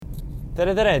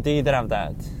Tere,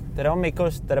 digiteravdajad! Tere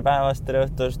hommikust, tere päevast, tere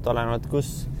õhtust, olenevalt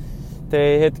kus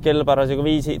te hetkel parasjagu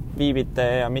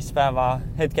viibite ja mis päeva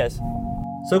hetkes.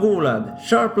 Sa kuulad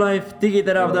Sharp Life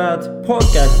digiteravdajad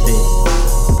podcasti.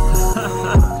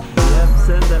 Jep,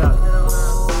 see on terav.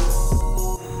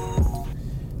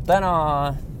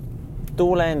 Täna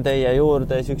tuulen teie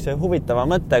juurde sükse huvitava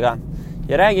mõttega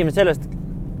ja räägime sellest,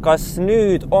 kas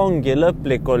nüüd ongi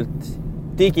lõplikult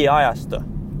digiajastu.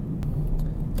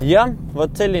 Jah,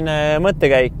 vot selline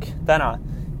mõttekäik täna.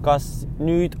 Kas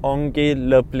nüüd ongi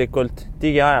lõplikult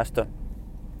digiajastu?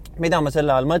 Mida ma selle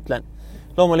all mõtlen?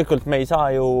 Loomulikult me ei saa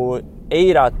ju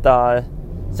eirata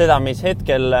seda, mis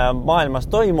hetkel maailmas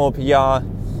toimub ja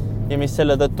mis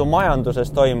selle tõttu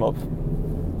majanduses toimub.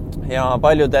 Ja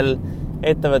paljudel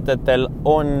ettevõtetel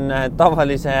on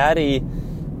tavalise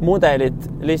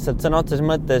ärimudelid lihtsalt sõna otseses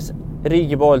mõttes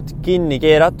riigi poolt kinni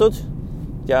keeratud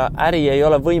ja äri ei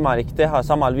ole võimalik teha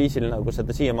samal viisil, nagu seda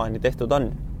siiamaani tehtud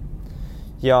on.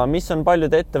 Ja mis on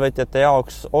paljude ettevõtjate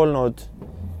jaoks olnud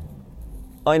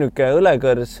ainuke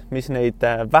õlekõrs, mis neid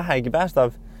vähegi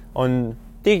päästab, on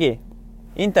digi,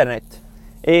 internet,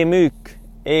 e-müük,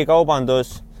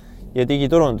 e-kaubandus ja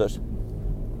digiturundus.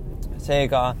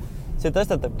 Seega see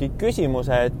tõstatabki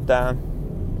küsimuse, et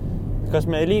kas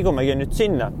me liigumegi nüüd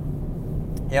sinna.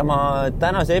 Ja ma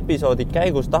tänase episoodi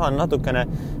käigus tahan natukene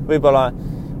võib-olla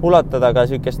ulatada ka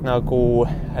sükest nagu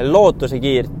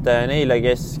lootusekiirt neile,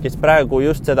 kes praegu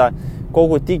just seda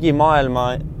kogu digimaailma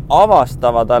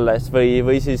avastavad alles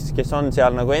või siis, kes on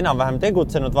seal nagu enam-vähem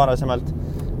tegutsenud varasemalt,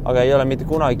 aga ei ole mitte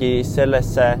kunagi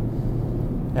sellesse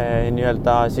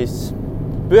nii-öelda siis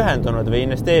pühendunud või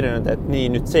investeerinud, et nii,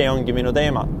 nüüd see ongi minu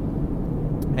teema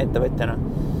ettevõtjana.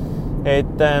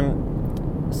 Et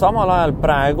samal ajal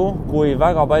praegu, kui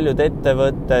väga paljud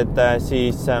ettevõtted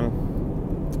siis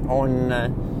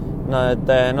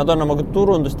nad on oma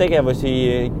turundustegevusi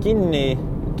kinni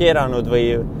keeranud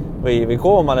või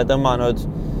koomale tõmmanud.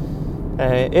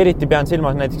 Eriti pean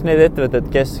silmas näiteks need ettevõtted,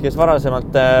 kes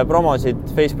varasemalt promosid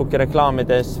Facebooki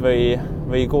reklaamides või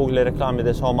Google'i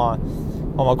reklaamides oma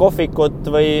kohvikut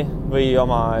või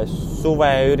oma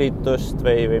suveüritust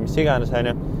või mis iganes,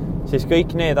 siis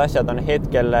kõik need asjad on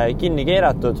hetkel kinni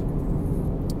keeratud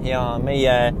ja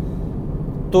meie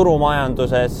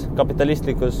turumajanduses,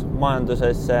 kapitalistlikus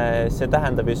majanduses see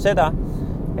tähendab just seda,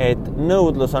 et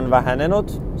nõudlus on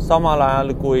vähenenud samal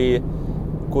ajal,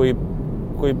 kui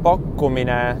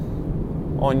pakkumine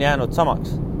on jäänud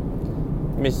samaks,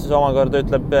 mis omakorda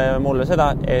ütleb mulle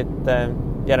seda, et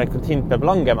järelikult hind peab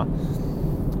langema.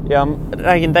 Ja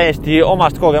räägin täiesti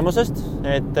omast kogemusest,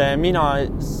 et mina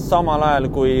samal ajal,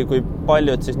 kui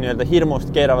paljud siis nii-öelda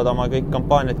hirmust keeravad oma kõik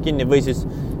kampaaniad kinni või siis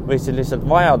lihtsalt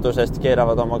vajadusest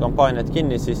keeravad oma kampaaniad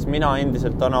kinni, siis mina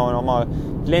endiselt olen oma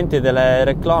klientidele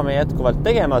reklaami jätkuvalt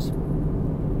tegemas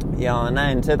ja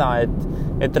näen seda,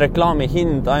 et reklaami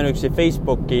hind, ainuüksi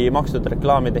Facebooki makstud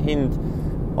reklaamide hind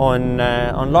on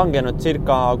langenud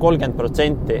circa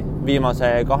 30%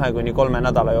 viimase 2-3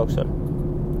 nädala jooksul.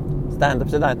 See tähendab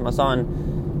seda, et ma saan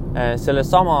selle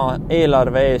sama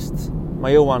eelarve eest, ma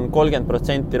jõuan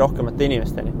 30% rohkemate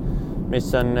inimesteni,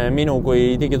 mis on minu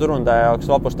kui digiturundaja jaoks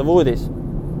vapustav uudis.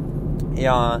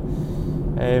 Ja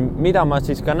mida ma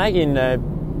siis ka nägin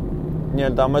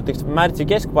nii-öelda, ma ütleks, märtsi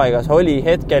keskpaigas oli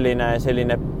hetkeline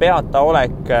selline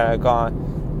peataolek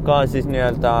ka siis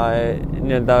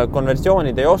nii-öelda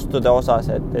konversioonide ja ostude osas,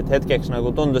 et hetkeks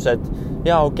nagu tundus, et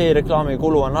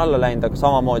reklaamikulu on alla läinud, aga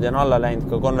samamoodi on alla läinud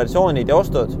ka konversioonid ja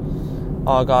ostud.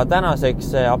 Aga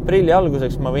tänaseks aprilli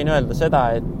alguseks ma võin öelda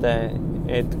seda,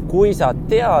 et kui sa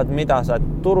tead, mida sa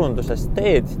turunduses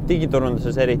teed,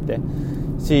 digiturunduses eriti,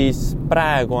 siis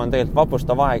praegu on tegelikult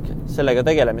vapustav aeg sellega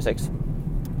tegelemiseks.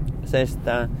 Sest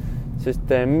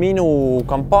minu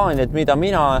kampaaniad, mida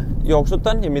mina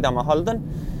jooksutan ja mida ma haldan,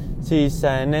 siis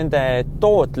nende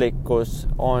tootlikkus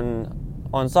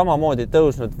on samamoodi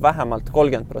tõusnud vähemalt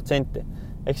 30%.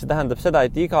 Ehk see tähendab seda,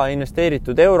 et iga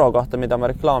investeeritud euro kohta, mida ma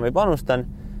reklaami panustan,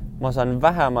 ma saan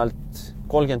vähemalt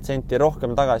 30 senti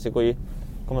rohkem tagasi, kui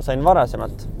ma sain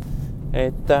varasemalt.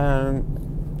 Et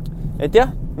jah,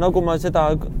 nagu ma seda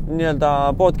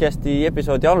nii-öelda podcasti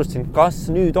episoodi alustasin, kas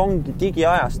nüüd ongi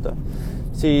digiajastu,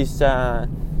 siis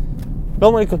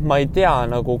loomulikult ma ei tea,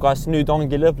 kas nüüd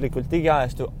ongi lõplikult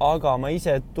digiajastu, aga ma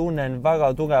ise tunnen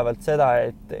väga tugevalt seda,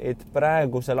 et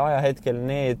praegusel ajahetkel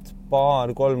need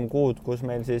 2-3 kuud, kus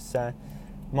meil siis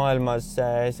maailmas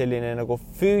selline nagu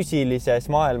füüsilises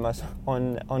maailmas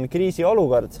on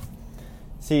kriisiolukord,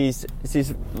 siis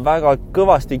väga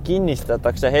kõvasti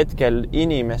kinnistatakse hetkel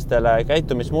inimestele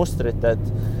käitumismustrit,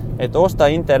 et osta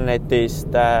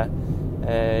internetist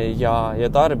ja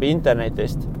tarbi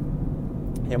internetist.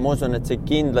 ja ma usun, et see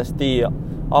kindlasti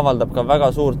avaldab ka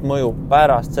väga suurt mõju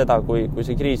pärast seda, kui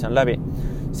see kriis on läbi.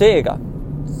 Seega,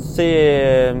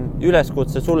 see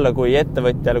üleskutse sulle kui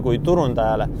ettevõtjale, kui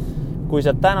turundajale, kui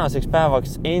sa tänaseks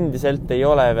päevaks endiselt ei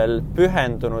ole veel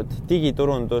pühendunud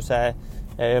digiturunduse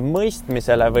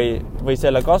mõistmisele või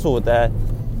selle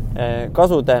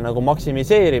kasude nagu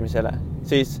maksimiseerimisele,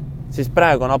 siis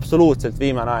praegu on absoluutselt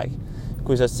viimane aeg.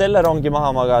 Kui sa selle rongi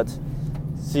maha magad,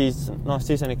 siis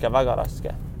on ikka väga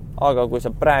raske. Aga kui sa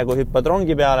praegu hüppad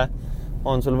rongi peale,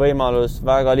 on sul võimalus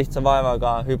väga lihtsa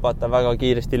vaevaga hüpata väga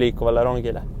kiiresti liikuvale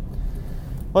rongile.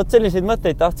 Vot selliseid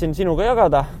mõtteid tahtsin sinuga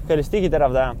jagada, kallis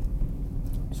digiteravdaja.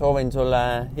 Soovin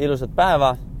sulle ilusat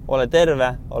päeva, ole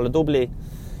terve, ole tubli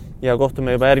ja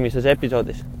kohtume juba järgmises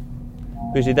episoodis.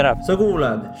 Püsi terav. Sa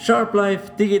kuulad Sharp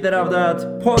Life digiteravdajad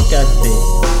podcasti.